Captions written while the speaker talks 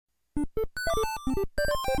Two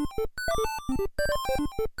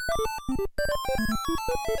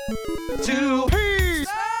Peace.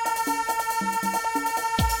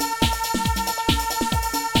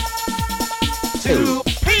 Two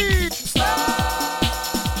Peace.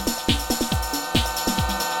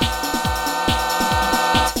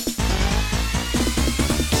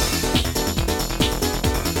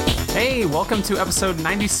 Hey, welcome to episode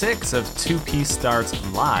 96 of 2P Starts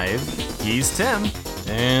Live. He's Tim.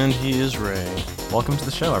 And he is Ray. Welcome to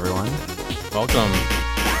the show, everyone. Welcome.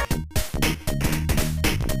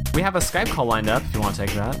 We have a Skype call lined up if you want to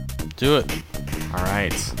take that. Do it. All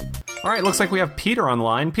right, looks like we have Peter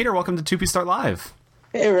online. Peter, welcome to 2P Start Live.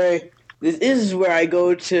 Hey, Ray. This is where I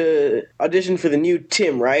go to audition for the new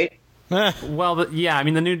Tim, right? Well, the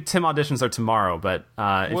new Tim auditions are tomorrow, but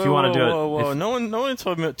if you want to do it... Whoa. No one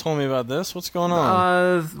told me about this. What's going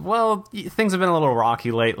on? Things have been a little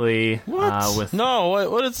rocky lately. What?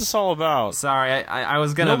 What is this all about? Sorry, I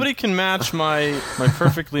was gonna... Nobody can match my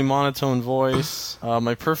perfectly monotone voice,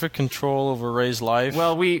 my perfect control over Ray's life.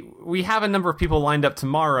 Well, we have a number of people lined up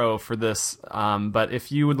tomorrow for this, but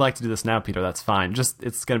if you would like to do this now, Peter, that's fine. Just,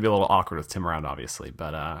 it's going to be a little awkward with Tim around, obviously,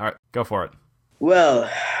 but all right, go for it.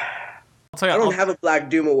 Well... I don't have a Black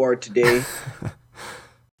Doom award today.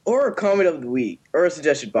 Or a comment of the week. Or a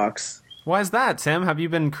suggestion box. Why is that, Tim? Have you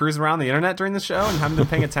been cruising around the internet during the show and haven't been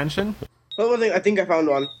paying attention? Well, I think I found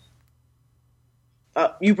one.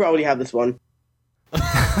 You probably have this one.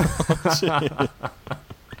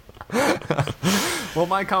 Well,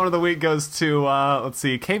 my comment of the week goes to, let's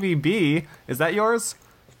see, KVB. Is that yours?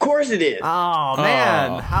 Of course it is. Oh,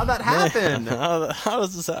 man. How'd that happen? How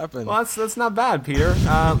does this happen? Well, that's not bad, Peter.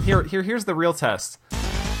 Here's the real test.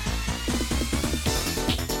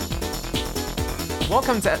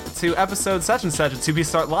 Welcome to episode such and such at 2P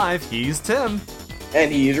Start Live. He's Tim.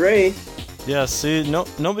 And he's Ray. Yeah, see,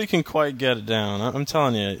 nobody can quite get it down. I'm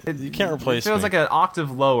telling you, you can't replace me. It feels me. like an octave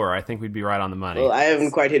lower. I think we'd be right on the money. Well, I haven't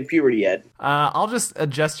quite hit puberty yet. I'll just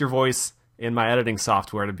adjust your voice in my editing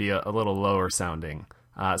software to be a little lower sounding.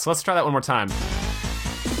 So let's try that one more time.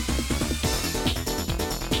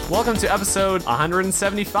 Welcome to episode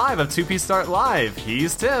 175 of 2P Start Live.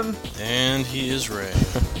 He's Tim. And he is Ray.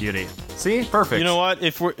 Beauty. See? Perfect. You know what?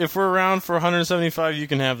 If we're around for 175, you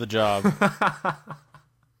can have the job.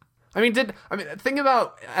 Think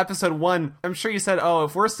about episode 1. I'm sure you said,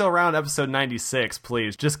 if we're still around episode 96,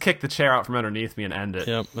 please just kick the chair out from underneath me and end it.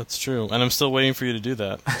 Yep, that's true. And I'm still waiting for you to do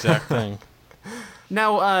that exact thing.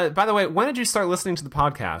 Now, by the way, when did you start listening to the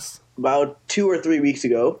podcast? About 2 or 3 weeks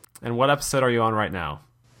ago. And what episode are you on right now?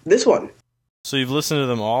 This one. So you've listened to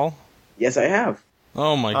them all? Yes, I have.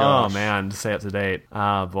 Oh my gosh. Oh man, to stay up to date.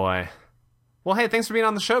 Oh boy. Well, hey, thanks for being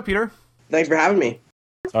on the show, Peter. Thanks for having me.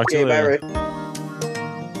 Talk to you later. Bye, Ray.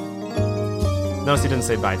 Notice you didn't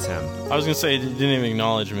say bye, Tim. I was going to say, you didn't even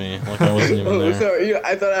acknowledge me, like I wasn't even there. Sorry,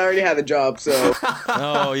 I thought I already had the job, so...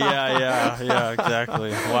 Oh, yeah, exactly.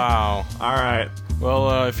 Wow. All right.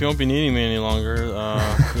 Well, if you won't be needing me any longer,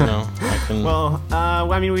 I can... Well,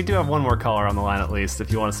 we do have one more caller on the line at least,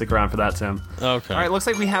 if you want to stick around for that, Tim. Okay. All right, looks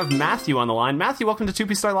like we have Matthew on the line. Matthew, welcome to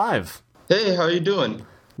 2P Start Live. Hey, how are you doing?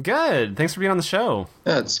 Good. Thanks for being on the show.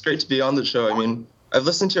 Yeah, it's great to be on the show. I've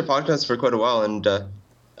listened to your podcast for quite a while, and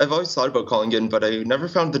I've always thought about calling in, but I never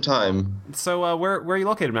found the time. So, where are you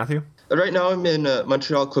located, Matthew? Right now, I'm in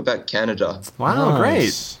Montreal, Quebec, Canada. Wow, Nice.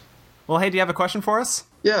 Great. Well, hey, do you have a question for us?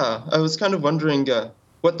 Yeah, I was kind of wondering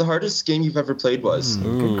what the hardest game you've ever played was.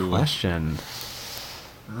 Good question.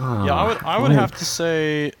 Yeah, I would have to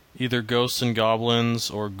say either Ghosts and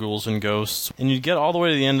Goblins or Ghouls and Ghosts. And you get all the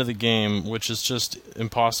way to the end of the game, which is just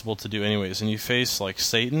impossible to do anyways. And you face, like,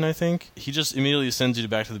 Satan, I think. He just immediately sends you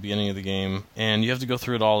back to the beginning of the game. And you have to go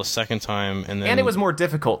through it all a second time. And it was more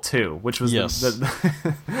difficult, too, which was... Yes. That's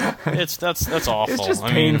awful. It's just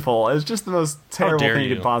painful. It's just the most terrible thing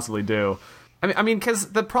you could possibly do.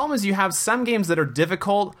 Because the problem is you have some games that are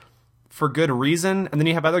difficult for good reason, and then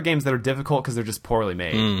you have other games that are difficult because they're just poorly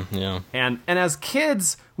made. Yeah. And as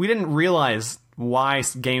kids, we didn't realize why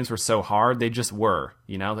games were so hard. They just were,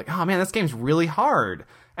 like, oh man, this game's really hard.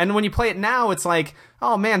 And when you play it now, it's like,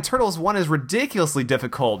 oh man, Turtles 1 is ridiculously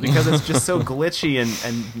difficult because it's just so glitchy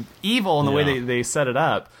and evil in the way they set it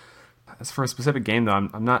up. As for a specific game, though,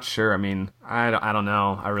 I'm not sure. I don't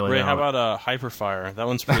know. I really Ray, don't. how about Hyperfire? That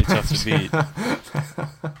one's pretty tough to beat.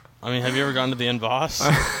 Have you ever gone to the end boss?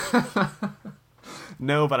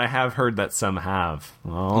 No, but I have heard that some have.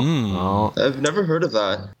 Well, I've never heard of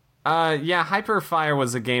that. Yeah, Hyperfire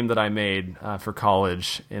was a game that I made for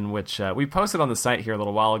college, in which we posted on the site here a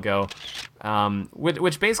little while ago,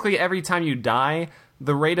 which basically every time you die,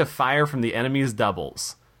 the rate of fire from the enemies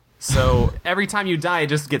doubles. So every time you die, it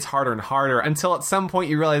just gets harder and harder until at some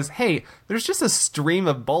point you realize, hey, there's just a stream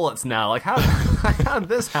of bullets now. Like, how did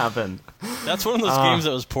this happen? That's one of those games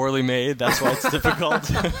that was poorly made. That's why it's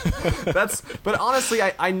difficult. But honestly,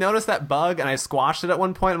 I noticed that bug and I squashed it at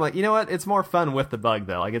one point. I'm like, you know what? It's more fun with the bug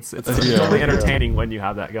though. Like it's totally entertaining when you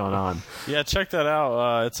have that going on. Yeah, check that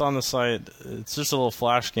out. It's on the site. It's just a little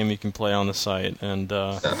flash game you can play on the site, and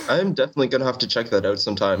I'm definitely gonna have to check that out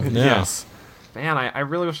sometime. Yeah. Yes. Man, I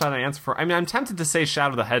really wish I had an answer for. I mean, I'm tempted to say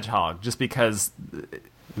Shadow the Hedgehog just because it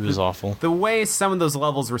was awful. The way some of those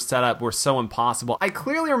levels were set up were so impossible. I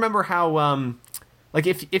clearly remember how, like,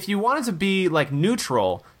 if you wanted to be like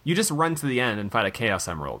neutral, you just run to the end and fight a Chaos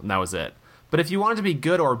Emerald, and that was it. But if you wanted to be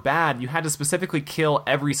good or bad, you had to specifically kill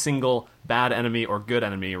every single bad enemy or good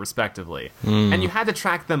enemy, respectively, and you had to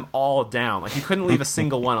track them all down. Like, you couldn't leave a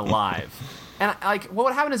single one alive. And, like, what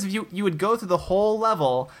would happen is if you would go through the whole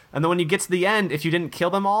level, and then when you get to the end, if you didn't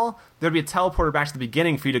kill them all, there'd be a teleporter back to the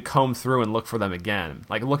beginning for you to comb through and look for them again.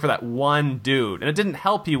 Like, look for that one dude. And it didn't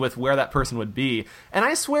help you with where that person would be. And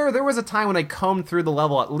I swear there was a time when I combed through the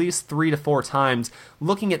level at least 3 to 4 times,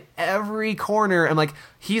 looking at every corner, and, like,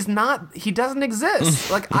 he doesn't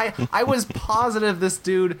exist. Like, I was positive this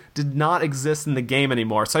dude did not exist in the game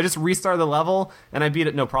anymore. So I just restarted the level, and I beat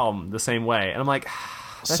it no problem the same way. And I'm like...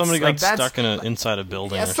 Somebody got stuck inside a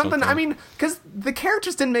building or something. I mean, because the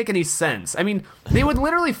characters didn't make any sense. I mean, they would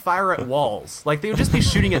literally fire at walls. Like, they would just be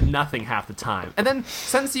shooting at nothing half the time. And then,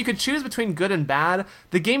 since you could choose between good and bad,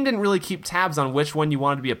 the game didn't really keep tabs on which one you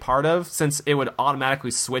wanted to be a part of, since it would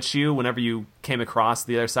automatically switch you whenever you came across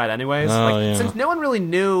the other side anyways. Since no one really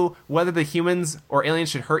knew whether the humans or aliens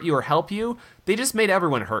should hurt you or help you, they just made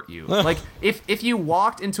everyone hurt you. Like, if you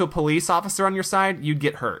walked into a police officer on your side, you'd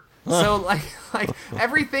get hurt. So, like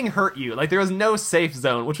everything hurt you. Like, there was no safe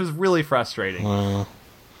zone, which was really frustrating.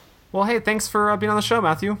 Well, hey, thanks for being on the show,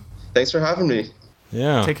 Matthew. Thanks for having me.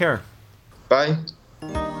 Yeah. Take care. Bye.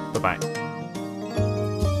 Bye-bye.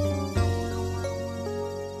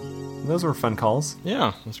 Those were fun calls.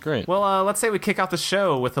 Yeah, that's great. Well, let's say we kick off the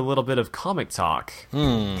show with a little bit of comic talk.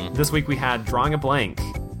 This week we had Drawing a Blank,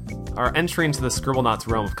 our entry into the Scribblenauts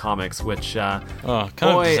realm of comics, which... kind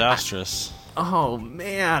of disastrous. Oh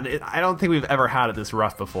man, I don't think we've ever had it this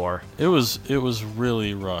rough before. It was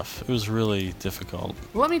really rough. It was really difficult.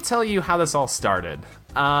 Let me tell you how this all started.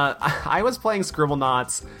 I was playing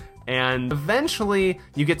Scribblenauts, and eventually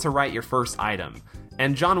you get to write your first item.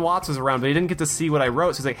 And John Watts was around, but he didn't get to see what I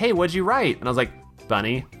wrote, so he's like, hey, what'd you write? And I was like,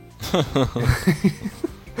 Bunny.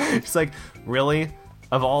 He's like, really?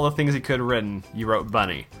 Of all the things he could have written, you wrote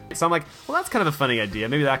Bunny. So I'm like, well, that's kind of a funny idea.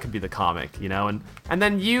 Maybe that could be the comic, you know? And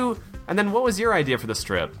then what was your idea for the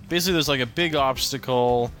strip? Basically, there's like a big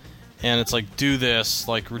obstacle, and it's like, do this,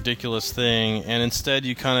 like, ridiculous thing, and instead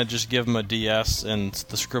you kind of just give him a DS and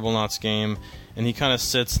the Scribblenauts game, and he kind of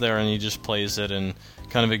sits there and he just plays it and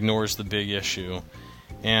kind of ignores the big issue.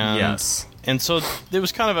 And, yes. And so it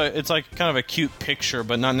was kind of a cute picture,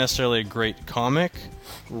 but not necessarily a great comic.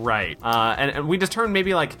 Right. And we determined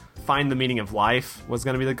maybe, like, find the meaning of life was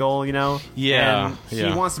going to be the goal, you know? Yeah. And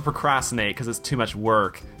he wants to procrastinate because it's too much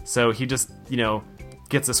work. So he just, you know,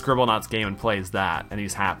 gets a Scribblenauts game and plays that, and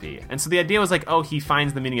he's happy. And so the idea was like, oh, he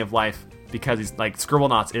finds the meaning of life because he's like,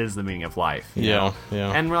 Scribblenauts is the meaning of life. You know?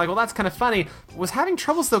 And we're like, well, that's kind of funny. Was having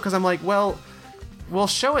troubles, though, because I'm like, well, we'll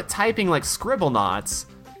show it typing like Scribblenauts,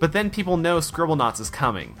 but then people know Scribblenauts is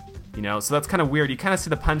coming, you know? So that's kind of weird. You kind of see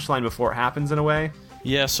the punchline before it happens in a way.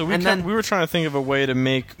 Yeah, so we were trying to think of a way to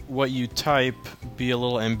make what you type be a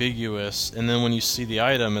little ambiguous, and then when you see the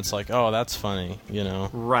item, it's like, oh, that's funny, you know?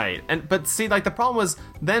 Right. But see, like, the problem was,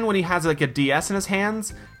 then when he has, like, a DS in his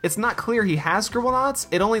hands, it's not clear he has Scribblenauts.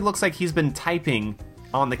 It only looks like he's been typing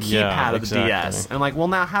on the keypad of the DS. And I'm like, well,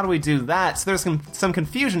 now how do we do that? So there's some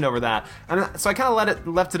confusion over that. And so I kind of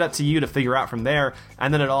left it up to you to figure out from there,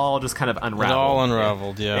 and then it all just kind of unraveled. It all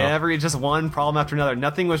unraveled, yeah. Just one problem after another.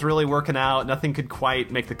 Nothing was really working out. Nothing could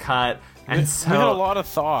quite make the cut. And so we had a lot of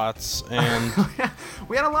thoughts, and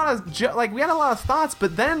we had a lot of thoughts,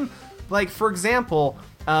 but then, like, for example,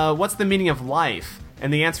 what's the meaning of life?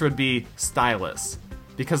 And the answer would be stylus.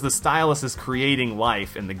 Because the stylus is creating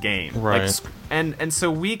life in the game. Right. Like, and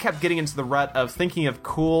so we kept getting into the rut of thinking of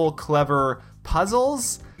cool, clever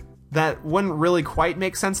puzzles that wouldn't really quite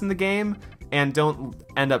make sense in the game and don't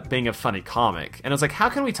end up being a funny comic. And it was like, how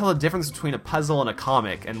can we tell the difference between a puzzle and a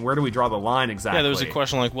comic, and where do we draw the line exactly? Yeah, there was a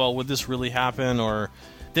question like, well, would this really happen, or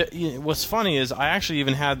What's funny is I actually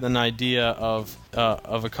even had an idea of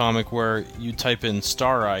a comic where you type in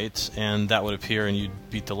Starite and that would appear and you'd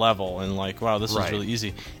beat the level and like, wow, this is really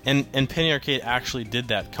easy. And Penny Arcade actually did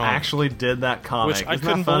that comic. Which I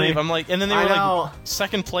couldn't believe. I'm like, and then they were like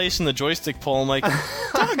second place in the joystick poll. I'm like,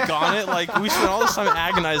 doggone it! Like we spent all this time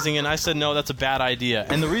agonizing, and I said no, that's a bad idea.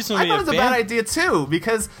 And the reason I thought it was a bad idea too,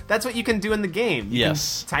 because that's what you can do in the game. You can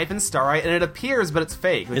type in Starite and it appears, but it's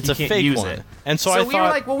fake. Like, it's you a can't fake use one. it. And so I thought, we were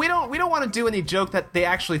like, well, we don't want to do any joke that they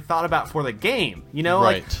actually thought about for the game. You know,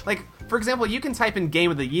 like for example, you can type in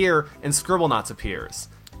Game of the Year and Scribblenauts appears.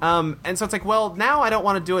 And so it's like, well, now I don't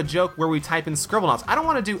want to do a joke where we type in Scribblenauts. I don't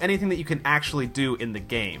want to do anything that you can actually do in the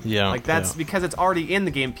game. Yeah, like that's because it's already in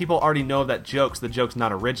the game. People already know that the joke's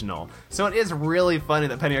not original. So it is really funny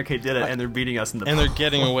that Penny Arcade did it, and they're beating us in the. And they're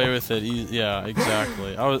getting away with it. Yeah,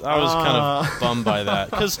 exactly. I was kind of bummed by that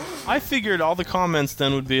because I figured all the comments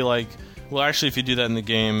then would be like, well, actually, if you do that in the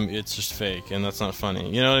game, it's just fake, and that's not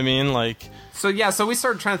funny. You know what I mean? Like. So we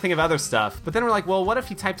started trying to think of other stuff, but then we're like, well, what if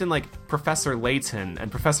he typed in like Professor Layton,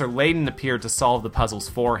 and Professor Layton appeared to solve the puzzles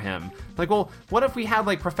for him? Like, well, what if we had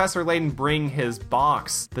like Professor Layton bring his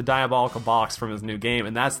box, the diabolical box from his new game,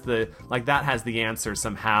 and that has the answer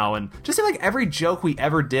somehow, and just seemed like every joke we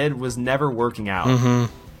ever did was never working out. And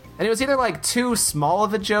it was either like too small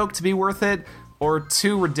of a joke to be worth it, or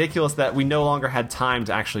too ridiculous that we no longer had time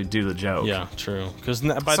to actually do the joke. Yeah, true. Because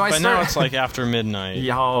by now it's like after midnight.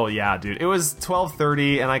 Oh, yeah, dude. It was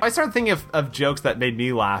 12:30, and I started thinking of jokes that made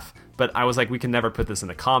me laugh, but I was like, we can never put this in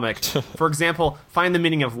a comic. For example, find the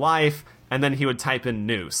meaning of life, and then he would type in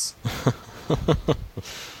noose.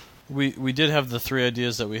 We did have the 3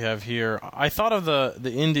 ideas that we have here. I thought of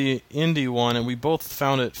the indie one, and we both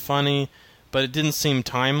found it funny, but it didn't seem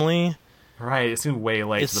timely. Right, it seemed way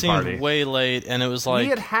late to the party. It seemed way late, and it was like...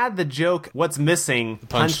 We had the joke, what's missing,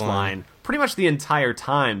 punchline, pretty much the entire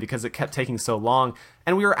time because it kept taking so long,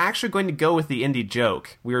 and we were actually going to go with the indie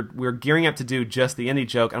joke. We were gearing up to do just the indie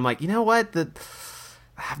joke, and I'm like, you know what, the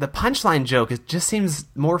punchline joke, it just seems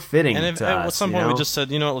more fitting to us. At some point we just said,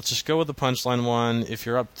 you know what, let's just go with the punchline one. If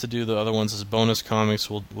you're up to do the other ones as bonus comics,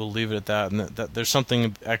 we'll leave it at that, and that there's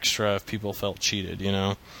something extra if people felt cheated, you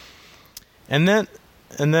know? And then...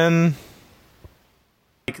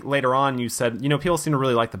 Later on, you said, people seem to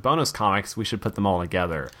really like the bonus comics. We should put them all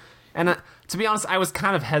together. And to be honest, I was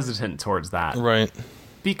kind of hesitant towards that. Right.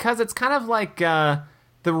 Because it's kind of like I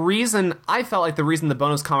felt like the reason the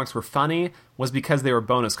bonus comics were funny was because they were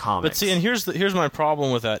bonus comics. But see, and here's my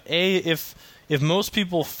problem with that. If most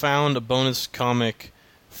people found a bonus comic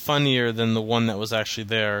funnier than the one that was actually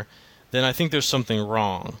there, then I think there's something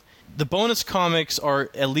wrong. The bonus comics are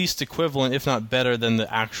at least equivalent, if not better, than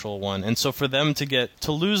the actual one. And so for them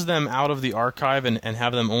to lose them out of the archive and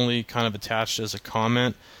have them only kind of attached as a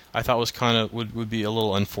comment, I thought was would be a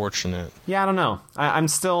little unfortunate. Yeah, I don't know. I'm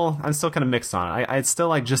still kind of mixed on it. I'd still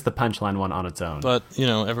like just the punchline one on its own. But,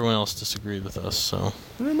 everyone else disagreed with us, so...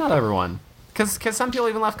 Not everyone. Because some people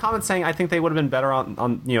even left comments saying I think they would have been better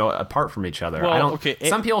on apart from each other. Well,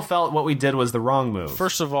 some people felt what we did was the wrong move.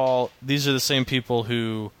 First of all, these are the same people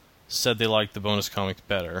who said they liked the bonus comics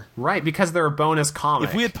better. Right, because they're a bonus comic.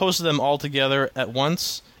 If we had posted them all together at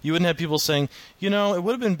once, you wouldn't have people saying, it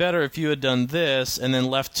would have been better if you had done this and then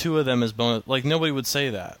left 2 of them as bonus. Like, nobody would say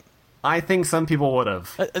that. I think some people would have.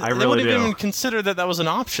 I really do. They would have even considered that was an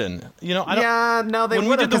option. They would have. When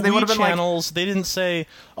we did the Wii channels, they didn't say,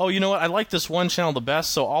 "Oh, you know what? I like this one channel the best,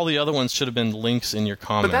 so all the other ones should have been links in your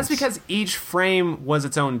comments." But that's because each frame was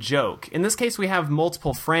its own joke. In this case, we have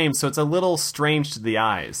multiple frames, so it's a little strange to the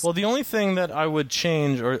eyes. Well, the only thing that I would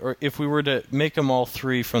change, or if we were to make them all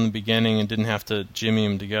 3 from the beginning and didn't have to jimmy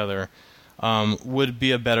them together, would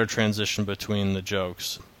be a better transition between the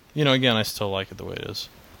jokes. Again, I still like it the way it is.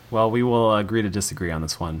 Well, we will agree to disagree on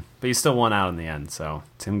this one. But you still won out in the end, so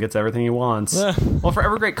Tim gets everything he wants. Well, for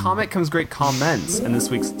every great comic comes great comments, and this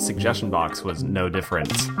week's suggestion box was no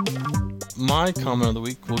different. My comment of the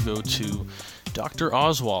week will go to Dr.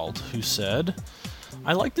 Oswald, who said,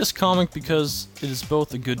 I like this comic because it is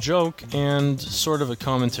both a good joke and sort of a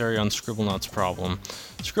commentary on Scribblenauts' problem.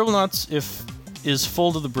 Scribblenauts, is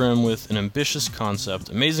full to the brim with an ambitious concept,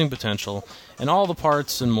 amazing potential, and all the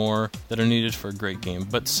parts and more that are needed for a great game,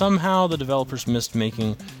 but somehow the developers missed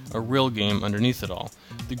making a real game underneath it all.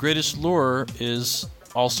 The greatest lure is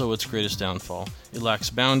also its greatest downfall. It lacks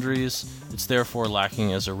boundaries, it's therefore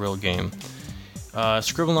lacking as a real game.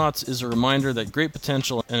 Scribblenauts is a reminder that great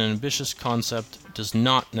potential and an ambitious concept does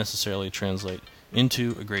not necessarily translate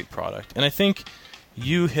into a great product. And I think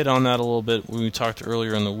you hit on that a little bit when we talked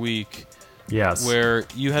earlier in the week. Yes. Where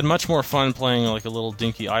you had much more fun playing like a little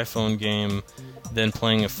dinky iPhone game than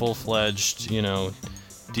playing a full-fledged,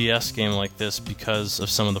 DS game like this because of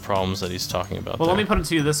some of the problems that he's talking about. Well, let me put it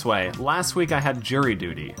to you this way. Last week I had jury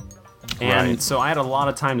duty. And so I had a lot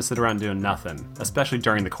of time to sit around doing nothing, especially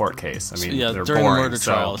during the court case. I mean, yeah, they're during boring, the murder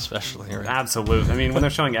trial, especially. Right? Absolutely. I mean, when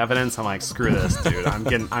they're showing evidence, I'm like, screw this, dude. I'm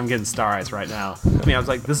getting star eyes right now. I mean, I was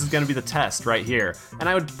like, this is gonna be the test right here. And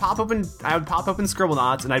I would pop open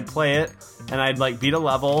Scribblenauts and I'd play it, and I'd like beat a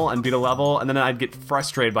level, and then I'd get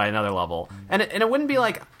frustrated by another level. And it wouldn't be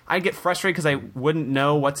like I'd get frustrated because I wouldn't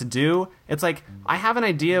know what to do. It's like I have an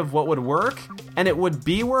idea of what would work, and it would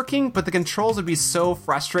be working, but the controls would be so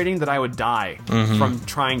frustrating that I would die from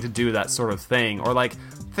trying to do that sort of thing. Or like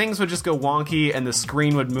things would just go wonky and the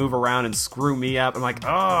screen would move around and screw me up. I'm like,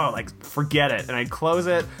 oh, like forget it. And I'd close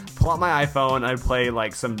it, pull out my iPhone, and I'd play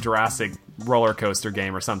like some Jurassic roller coaster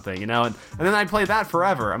game or something, you know, and then I'd play that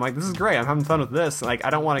forever. I'm like, this is great, I'm having fun with this. Like, I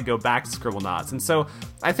don't want to go back to Scribblenauts. And so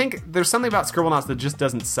I think there's something about Scribblenauts that just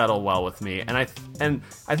doesn't settle well with me, and I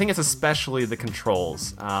think it's especially the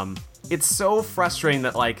controls. It's so frustrating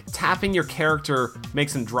that like tapping your character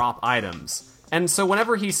makes him drop items. And so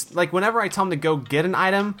whenever I tell him to go get an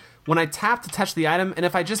item, when I tap to touch the item, and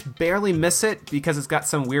if I just barely miss it because it's got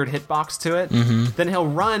some weird hitbox to it, then he'll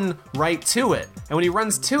run right to it. And when he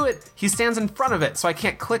runs to it, he stands in front of it, so I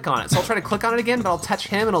can't click on it. So I'll try to click on it again, but I'll touch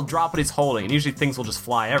him and I'll drop what he's holding. And usually things will just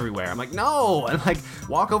fly everywhere. I'm like, no! And like,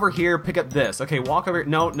 walk over here, pick up this. Okay, walk over here.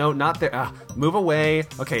 No, not there. Move away.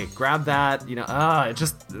 Okay, grab that. You know, it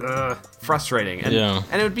just, frustrating. And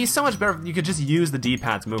it would be so much better if you could just use the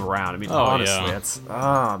D-pad to move around. I mean, honestly, it's,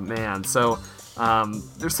 oh man. So,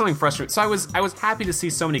 there's something frustrating. So I was happy to see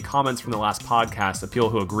so many comments from the last podcast of people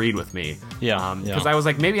who agreed with me. Because I was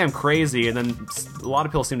like, maybe I'm crazy, and then a lot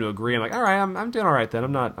of people seem to agree. I'm like, all right, I'm doing all right then.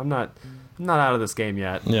 I'm not out of this game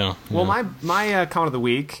yet. Well, my comment of the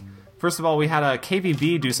week. First of all, we had a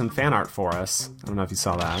KVB do some fan art for us. I don't know if you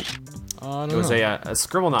saw that. It was a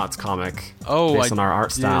Scribblenauts comic based on our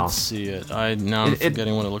art style. I did see it. I'm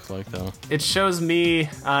forgetting what it looked like, though. It shows me,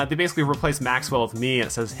 they basically replaced Maxwell with me, and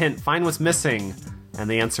it says, hint, find what's missing. And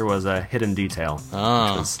the answer was a hidden detail,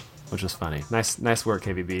 which was funny. Nice work,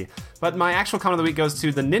 KVB. But my actual comment of the week goes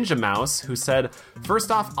to the Ninja Mouse, who said,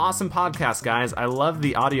 first off, awesome podcast, guys. I love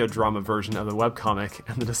the audio drama version of the webcomic,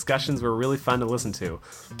 and the discussions were really fun to listen to.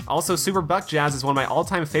 Also, Super Buck Jazz is one of my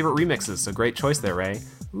all-time favorite remixes, so great choice there, Ray.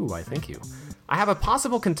 Ooh, why thank you. I have a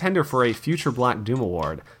possible contender for a future Black Doom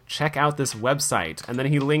Award. Check out this website. And then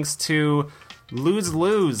he links to Lose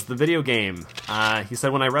Lose, the video game. He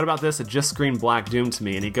said, when I read about this, it just screamed Black Doom to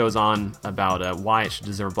me, and he goes on about why it should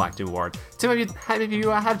deserve a Black Doom Award. Tim, have you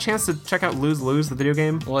had a chance to check out Lose Lose, the video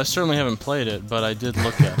game? Well, I certainly haven't played it, but I did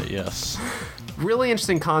look at it, yes. Really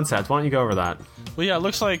interesting concept. Why don't you go over that? Well, yeah, it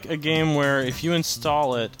looks like a game where if you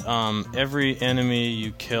install it, every enemy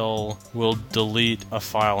you kill will delete a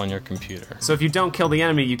file on your computer. So if you don't kill the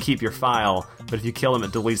enemy, you keep your file, but if you kill him,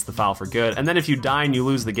 it deletes the file for good. And then if you die and you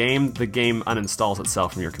lose the game uninstalls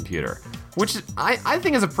itself from your computer, which I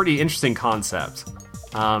think is a pretty interesting concept.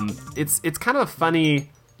 It's kind of a funny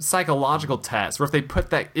psychological test where if they put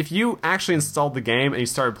that, if you actually installed the game and you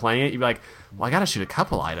started playing it, you'd be like, well, I gotta shoot a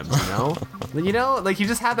couple items, you know? You know, like you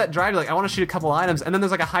just have that drive, like I want to shoot a couple items, and then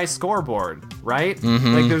there's like a high scoreboard, right?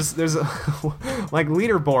 Like there's like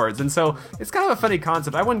leaderboards, and so it's kind of a funny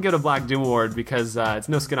concept. I wouldn't give it a Black Doom Award because it's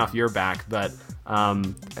no skin off your back, but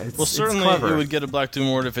certainly it's it would get a Black Doom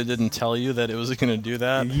Award if it didn't tell you that it was going to do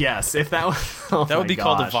that. Yes, if that was that would be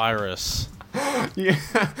called a virus. Yeah,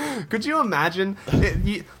 could you imagine?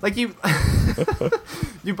 You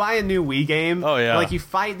buy a new Wii game. Oh yeah. Like you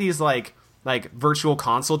fight these like virtual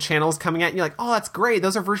console channels coming at you. And you're like, oh, that's great.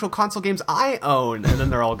 Those are virtual console games I own, and then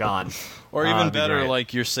they're all gone. Or even better,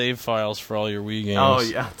 like your save files for all your Wii games. Oh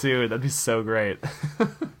yeah, dude, that'd be so great.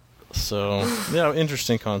 So yeah,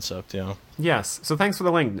 interesting concept. Yeah. Yes. So thanks for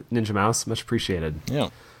the link, Ninja Mouse. Much appreciated. Yeah.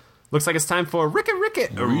 Looks like it's time for Ricket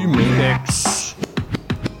Remix.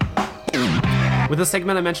 With this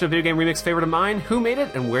segment, I mentioned a video game remix favorite of mine, who made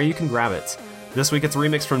it, and where you can grab it. This week, it's a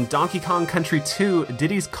remix from Donkey Kong Country 2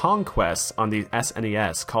 Diddy's Kong Quest on the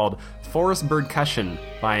SNES called Forest Birdcussion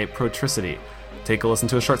by Protricity. Take a listen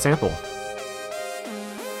to a short sample.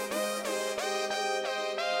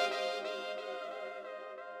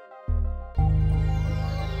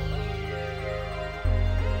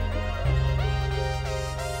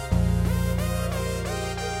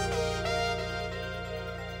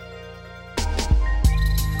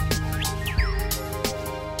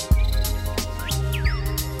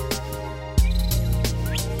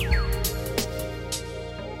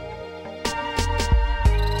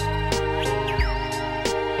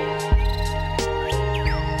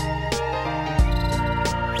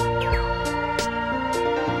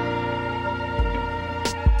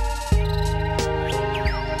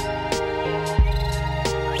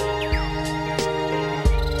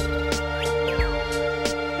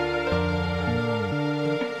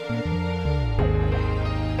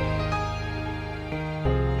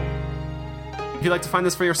 you'd like to find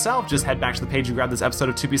this for yourself, just head back to the page you grabbed this episode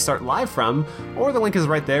of 2P Start live from, or the link is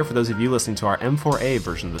right there for those of you listening to our M4A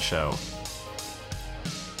version of the show.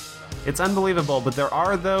 It's unbelievable, but there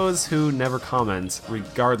are those who never comment,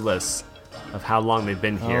 regardless of how long they've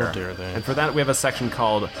been here. Oh, dare they. And for that, we have a section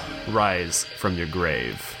called Rise from Your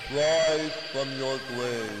Grave. Rise from your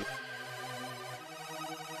grave.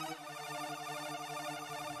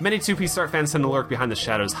 Many 2P Start fans tend to lurk behind the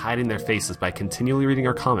shadows, hiding their faces by continually reading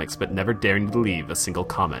our comics, but never daring to leave a single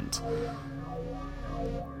comment.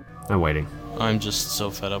 I'm waiting. I'm just so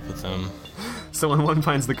fed up with them. So when one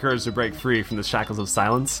finds the courage to break free from the shackles of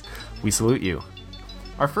silence, we salute you.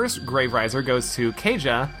 Our first Grave Riser goes to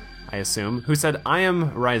Keija, I assume, who said, I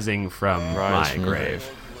am rising from my grave.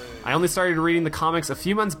 I only started reading the comics a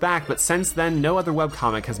few months back, but since then, no other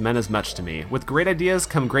webcomic has meant as much to me. With great ideas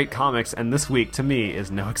come great comics, and this week, to me,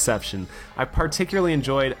 is no exception. I particularly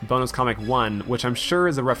enjoyed Bonus Comic 1, which I'm sure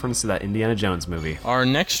is a reference to that Indiana Jones movie. Our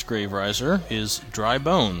next Grave Riser is Dry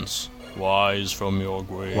Bones. Wise from your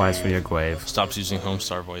grave. Wise from your grave. Stops using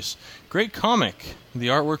Homestar voice. Great comic. The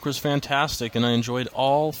artwork was fantastic, and I enjoyed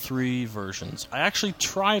all 3 versions. I actually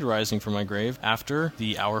tried Rising from my grave after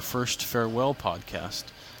Our First Farewell podcast.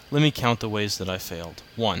 Let me count the ways that I failed.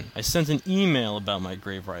 1. I sent an email about my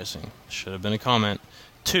grave rising. Should have been a comment.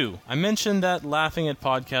 2. I mentioned that laughing at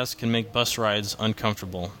podcasts can make bus rides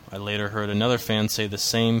uncomfortable. I later heard another fan say the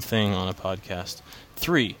same thing on a podcast.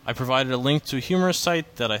 3. I provided a link to a humorous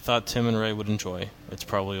site that I thought Tim and Ray would enjoy. It's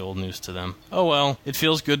probably old news to them. Oh well, it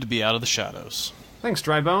feels good to be out of the shadows. Thanks,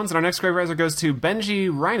 Dry Bones. And our next Grave Riser goes to Benji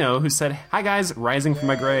Rhino, who said, Hi guys, rising from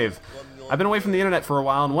my grave. I've been away from the internet for a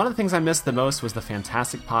while, and one of the things I missed the most was the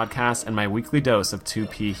fantastic podcast and my weekly dose of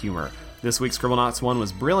 2P humor. This week's Scribblenauts one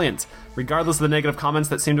was brilliant. Regardless of the negative comments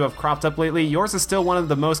that seem to have cropped up lately, yours is still one of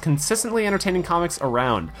the most consistently entertaining comics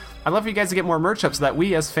around. I'd love for you guys to get more merch up so that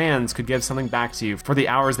we as fans could give something back to you for the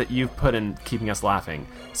hours that you've put in keeping us laughing.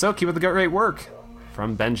 So keep up the great work.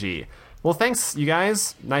 From Benji. Well, thanks, you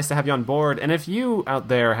guys. Nice to have you on board. And if you out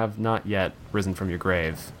there have not yet risen from your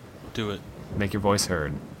grave, Do it. make your voice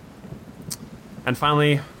heard. And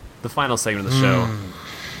finally, the final segment of the show,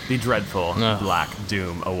 the dreadful Black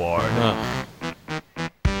Doom Award.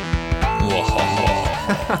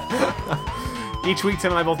 Each week,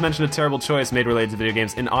 Tim and I both mention a terrible choice made related to video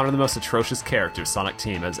games in honor of the most atrocious character Sonic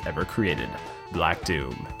Team has ever created, Black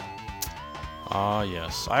Doom. Ah,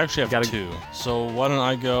 yes. I actually have 2. So why don't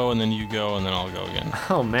I go, and then you go, and then I'll go again.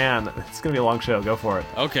 Oh man, it's going to be a long show. Go for it.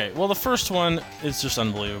 Okay, well, the first one is just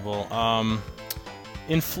unbelievable.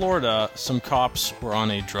 In Florida, some cops were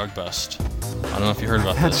on a drug bust. I don't know if you heard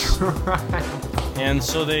about this. That's right. And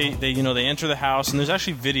so they enter the house, and there's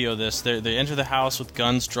actually video of this. They enter the house with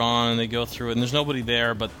guns drawn, and they go through it, and there's nobody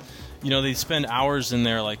there, but, they spend hours in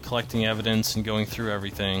there, like, collecting evidence and going through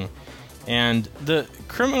everything. And the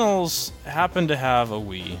criminals happen to have a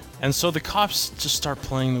Wii, and so the cops just start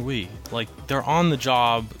playing the Wii. Like, they're on the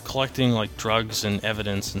job collecting, like, drugs and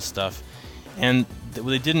evidence and stuff. And what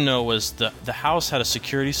they didn't know was the house had a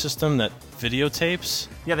security system that videotapes.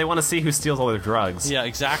 Yeah, they want to see who steals all their drugs. Yeah,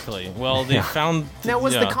 exactly. Well, they found... Now,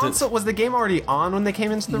 was the console... was the game already on when they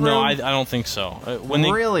came into the room? No, I don't think so.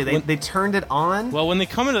 Really? They turned it on? Well, when they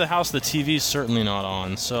come into the house, the TV's certainly not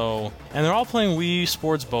on, so... And they're all playing Wii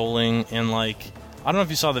Sports Bowling, and, like... I don't know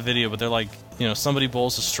if you saw the video, but they're like... somebody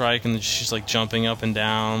bowls a strike, and she's, like, jumping up and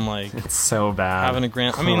down, like... It's so bad. Having a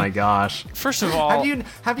grand... I mean, oh my gosh. First of all...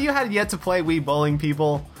 Have you had yet to play Wii Bowling,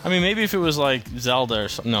 people? I mean, maybe if it was, like, Zelda or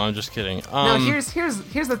something... No, I'm just kidding. No, here's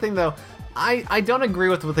the thing, though. I don't agree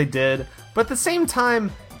with what they did, but at the same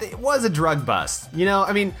time, it was a drug bust.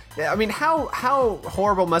 I mean, how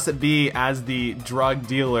horrible must it be as the drug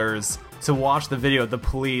dealers to watch the video of the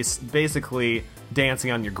police basically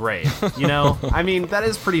dancing on your grave? I mean, that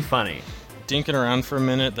is pretty funny. Dinking around for a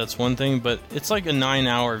minute, that's one thing, but it's like a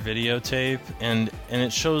 9-hour videotape, and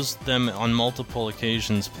it shows them on multiple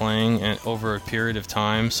occasions playing and over a period of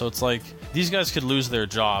time, so it's like these guys could lose their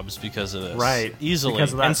jobs because of this. Right. Easily.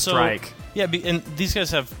 Because of that strike. Yeah, and these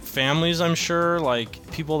guys have families, I'm sure,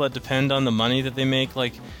 like people that depend on the money that they make,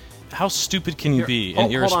 like how stupid can you be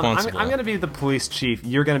and irresponsible? Hold on. I'm going to be the police chief.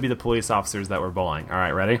 You're going to be the police officers that were bowling. All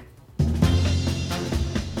right, ready?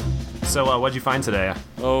 So, what'd you find today?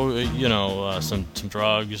 Oh, some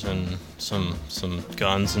drugs and some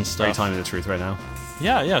guns and stuff. Are you telling me the truth right now?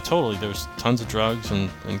 Yeah, totally. There's tons of drugs and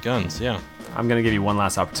guns, yeah. I'm gonna give you one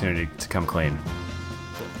last opportunity to come clean.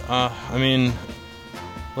 I mean,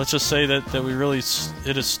 let's just say that we really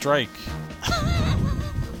hit a strike. I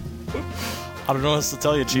don't know what else to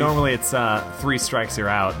tell you, Chief. Normally it's 3 strikes you're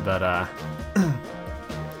out, but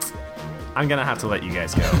I'm gonna have to let you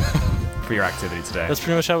guys go. for your activity today. That's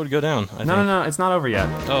pretty much how it would go down. I think. No, it's not over yet.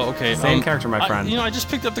 Oh, okay. Same character, my friend. I just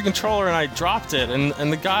picked up the controller and I dropped it, and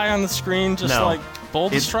the guy on the screen just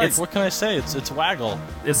bowled a strike. What can I say? It's Waggle.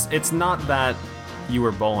 It's not that you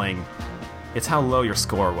were bowling. It's how low your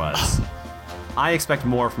score was. I expect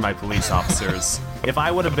more from my police officers. If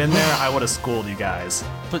I would have been there, I would have schooled you guys.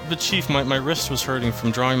 But Chief, my wrist was hurting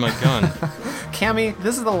from drawing my gun. Cammy,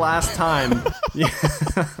 this is the last time.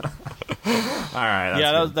 All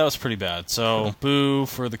right. That was pretty bad. So, boo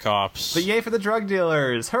for the cops. But yay for the drug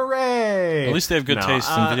dealers. Hooray! At least they have good taste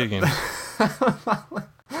in video games.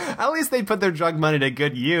 At least they put their drug money to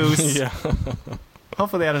good use. Yeah.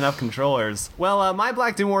 Hopefully they had enough controllers. Well, my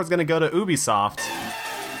Black Doom Award is going to go to Ubisoft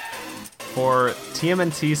for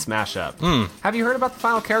TMNT Smash Up. Have you heard about the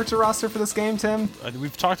final character roster for this game, Tim?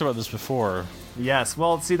 We've talked about this before. Yes,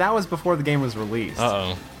 well, see, that was before the game was released.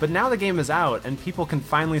 Uh-oh. But now the game is out, and people can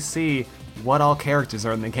finally see what all characters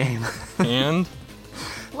are in the game. And?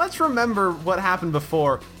 Let's remember what happened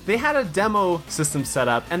before. They had a demo system set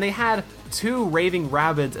up, and they had 2 Raving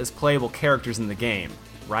Rabbids as playable characters in the game,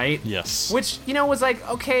 right? Yes. Which, was like,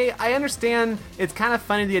 okay, I understand it's kind of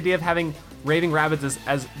funny, the idea of having Raving Rabbids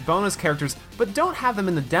as bonus characters, but don't have them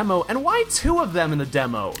in the demo. And why 2 of them in the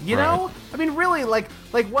demo? You know? I mean, really, like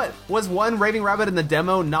what? Was 1 Raving Rabbid in the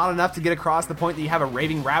demo not enough to get across the point that you have a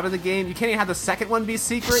Raving Rabbid in the game? You can't even have the second one be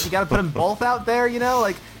secret. You got to put them both out there.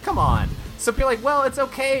 Like, come on. So people are like, well, it's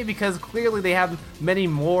okay because clearly they have many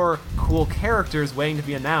more cool characters waiting to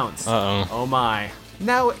be announced. Uh-oh. Oh my.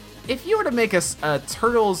 Now, if you were to make a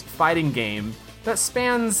Turtles fighting game that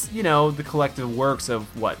spans, the collective works of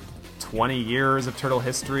 20 years of Turtle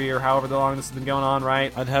history or however long this has been going on,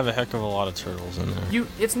 right? I'd have a heck of a lot of turtles in there.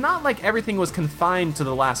 It's not like everything was confined to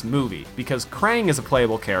the last movie, because Krang is a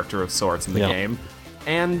playable character of sorts in the game.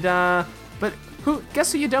 And, but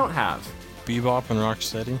guess who you don't have? Bebop and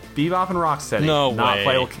Rocksteady? Bebop and Rocksteady. No not way.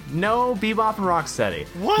 Playable, no Bebop and Rocksteady.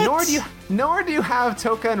 What? Nor do you have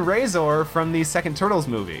Toka and Razor from the second Turtles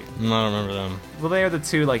movie. I don't remember them. Well, they are the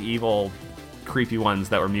 2, evil, creepy ones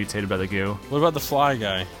that were mutated by the goo. What about the Fly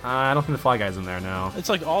Guy? I don't think the Fly Guy's in there, no. It's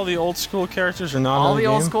like all the old school characters are not all in the game?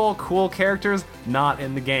 All the old school cool characters, not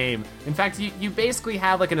in the game. In fact, you basically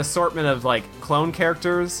have an assortment of clone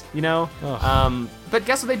characters, Ugh. But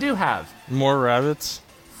guess what they do have? More rabbits?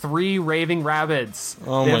 3 Raving Rabbids.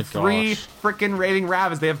 Oh they my have 3 gosh. freaking Raving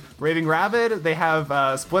Rabbids. They have Raving Rabbid, they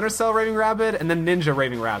have Splinter Cell Raving Rabbid, and then Ninja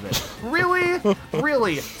Raving Rabbid. Really?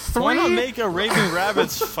 Really? 3? Why not make a Raving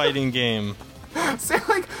Rabbids fighting game? So,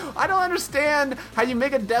 I don't understand how you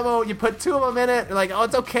make a demo, you put 2 of them in it, you're like, oh,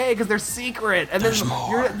 it's okay because they're secret, and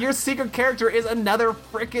then your secret character is another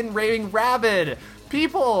freaking Raving Rabbid.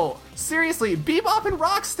 People, seriously, Bebop and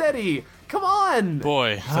Rocksteady, come on.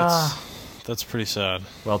 Boy, that's pretty sad.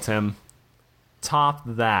 Well, Tim, top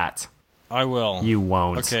that. I will. You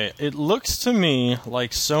won't. Okay, it looks to me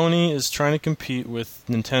like Sony is trying to compete with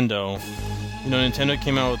Nintendo. Nintendo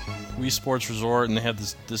came out with Wii Sports Resort, and they had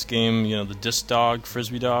this game, the disc dog,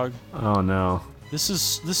 frisbee dog. Oh no. This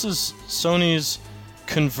is Sony's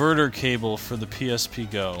converter cable for the PSP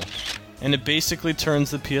Go, and it basically turns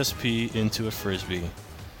the PSP into a frisbee.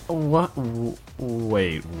 What?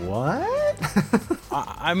 Wait, what?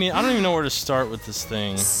 I mean, I don't even know where to start with this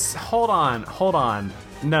thing. Hold on.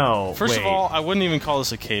 No. First of all, I wouldn't even call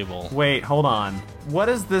this a cable. Wait, hold on. What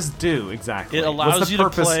does this do exactly? It allows you to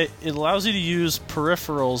play. It allows you to use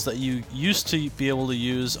peripherals that you used to be able to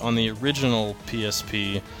use on the original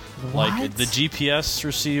PSP, like the GPS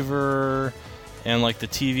receiver, and the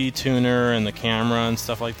TV tuner and the camera and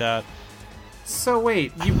stuff like that. So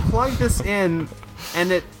wait, you plug this in,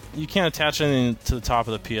 and you can't attach anything to the top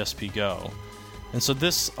of the PSP Go. And so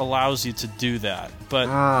this allows you to do that. But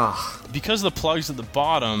because of the plugs at the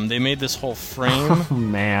bottom, they made this whole frame. Oh,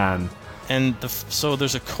 man. And so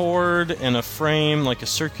there's a cord and a frame, like a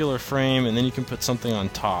circular frame, and then you can put something on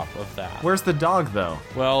top of that. Where's the dog, though?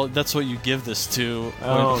 Well, that's what you give this to.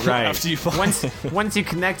 Oh, right. After you once you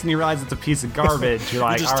connect and you realize it's a piece of garbage, you're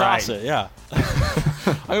like, you just all toss right. it, yeah.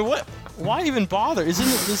 I mean, why even bother? Isn't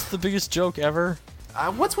this the biggest joke ever?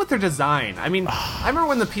 What's with their design? I mean, I remember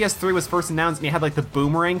when the PS3 was first announced and you had the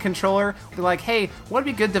boomerang controller. They're like, hey, what would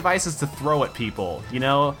be good devices to throw at people?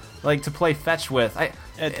 To play fetch with.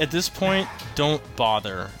 At this point, don't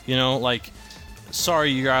bother.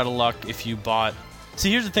 Sorry, you're out of luck if you bought. See,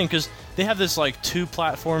 here's the thing, because they have this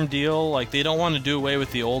 2-platform deal. They don't want to do away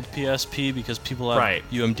with the old PSP because people have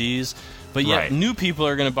UMDs. But yet, new people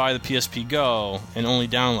are going to buy the PSP Go and only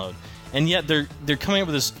download. and yet they're coming up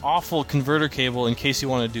with this awful converter cable in case you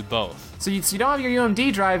want to do both. So you don't have your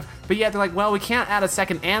UMD drive, but yet they're like, well, we can't add a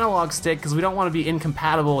second analog stick because we don't want to be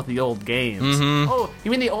incompatible with the old games. Oh,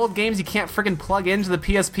 you mean the old games you can't freaking plug into the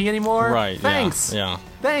PSP anymore? Right. Thanks. Yeah.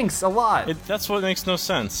 Thanks a lot. That's what makes no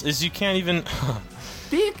sense. Is you can't even.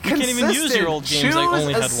 Be consistent. You can't even use your old games that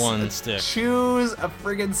only had one stick. Choose a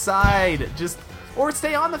friggin' side. Or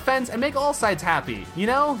stay on the fence and make all sides happy. You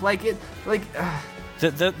know, That's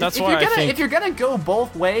why I think if you're gonna go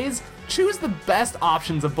both ways, choose the best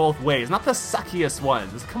options of both ways, not the suckiest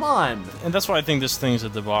ones. Come on. And that's why I think this thing's a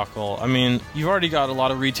debacle. I mean, you've already got a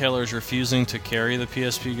lot of retailers refusing to carry the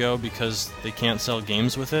PSP Go because they can't sell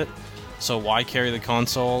games with it. So why carry the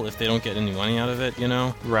console if they don't get any money out of it, you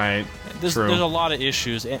know? Right. There's a lot of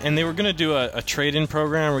issues. And they were going to do a trade-in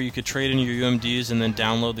program where you could trade in your UMDs and then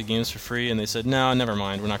download the games for free, and they said, no, never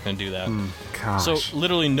mind, we're not going to do that. Gosh. So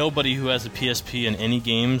literally nobody who has a PSP and any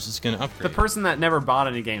games is going to upgrade. The person that never bought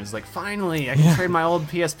any games is like, finally, I can trade my old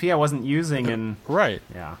PSP I wasn't using, and... Right.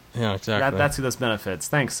 Yeah. Yeah, exactly. That's who this benefits.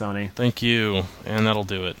 Thanks, Sony. Thank you. And that'll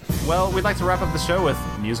do it. Well, we'd like to wrap up the show with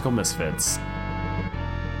Musical Misfits.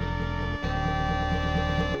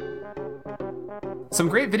 Some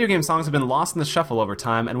great video game songs have been lost in the shuffle over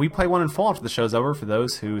time, and we play one in full after the show's over for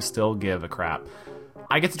those who still give a crap.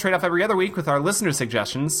 I get to trade off every other week with our listener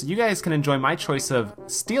suggestions, so you guys can enjoy my choice of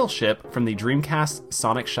Steel Ship from the Dreamcast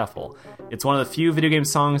Sonic Shuffle. It's one of the few video game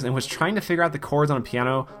songs in which trying to figure out the chords on a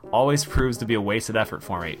piano always proves to be a wasted effort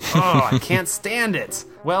for me. Oh, I can't stand it!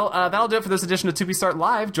 Well, that'll do it for this edition of 2B Start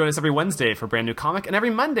Live. Join us every Wednesday for a brand new comic, and every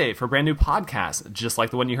Monday for a brand new podcast, just like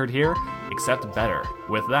the one you heard here, except better.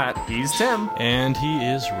 With that, he's Tim. And he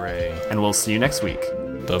is Ray. And we'll see you next week.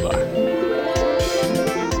 Bye-bye.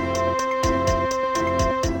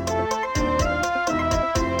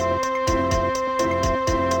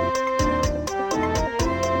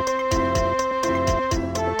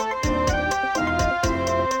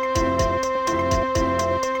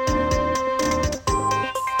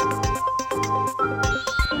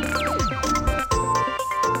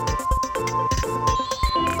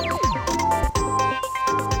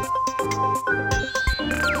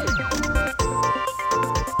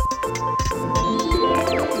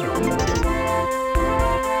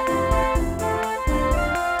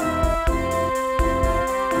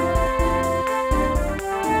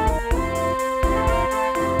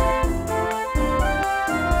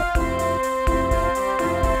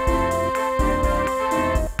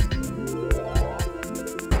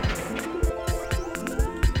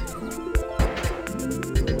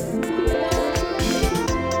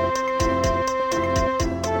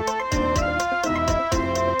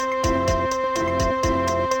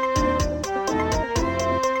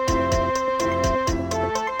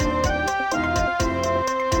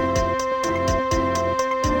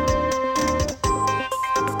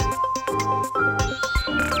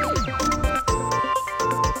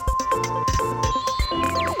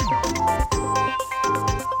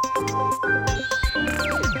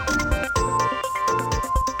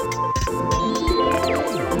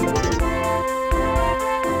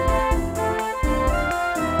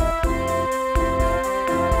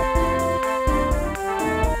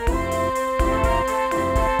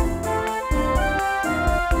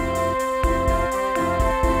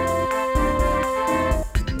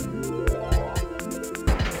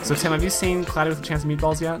 So, Tim, have you seen Cloudy with a Chance of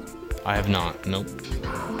Meatballs yet? I have not. Nope.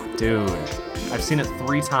 Dude, I've seen it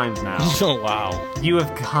 3 times now. Oh, wow. You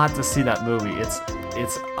have got to see that movie.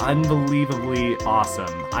 It's unbelievably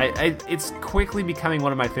awesome. It's quickly becoming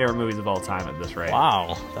one of my favorite movies of all time at this rate.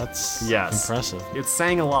 Wow, that's impressive. It's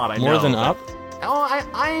saying a lot, I know. More than Up? Oh,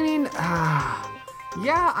 I mean,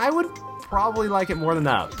 yeah, I would probably like it more than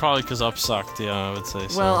Up. Probably because Up sucked, yeah, I would say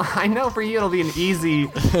so. Well, I know for you it'll be an easy,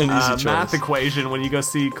 choice. math equation when you go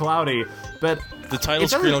see Cloudy, but... The title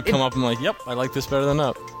screen will come up and I'm like, yep, I like this better than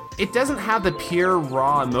Up. It doesn't have the pure,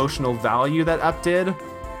 raw emotional value that Up did,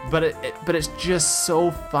 but it's just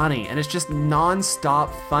so funny, and it's just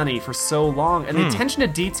non-stop funny for so long, and the attention to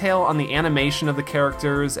detail on the animation of the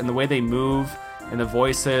characters and the way they move and the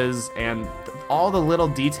voices and all the little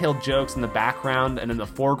detailed jokes in the background and in the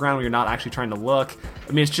foreground where you're not actually trying to look.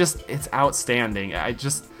 I mean, it's outstanding.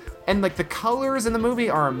 And like the colors in the movie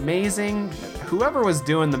are amazing. Whoever was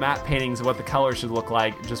doing the matte paintings of what the colors should look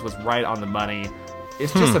like just was right on the money.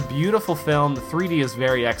 It's just a beautiful film. The 3D is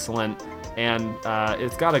very excellent, and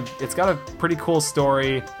it's got a pretty cool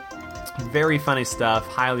story. Very funny stuff.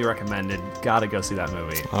 Highly recommended. Gotta go see that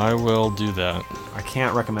movie. I will do that. I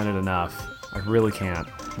can't recommend it enough. I really can't.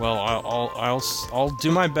 Well, I'll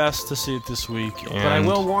do my best to see it this week. And but I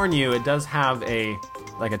will warn you, it does have a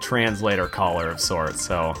like a translator collar of sorts.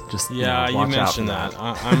 So just yeah, you mentioned that.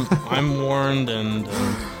 I'm warned, and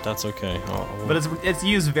that's okay. But it's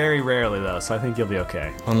used very rarely though, so I think you'll be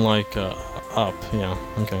okay. Unlike up, yeah,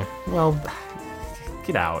 okay. Well,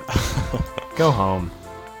 get out. Go home.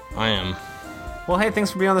 I am. Well, hey,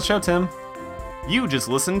 thanks for being on the show, Tim. You just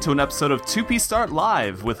listened to an episode of 2P Start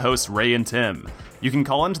Live with hosts Ray and Tim. You can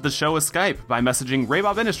call into the show with Skype by messaging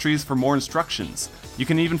Raybob Industries for more instructions. You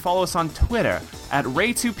can even follow us on Twitter at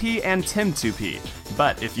Ray2P and Tim2P.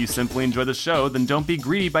 But if you simply enjoy the show, then don't be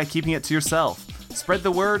greedy by keeping it to yourself. Spread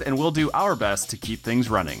the word and we'll do our best to keep things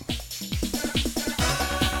running.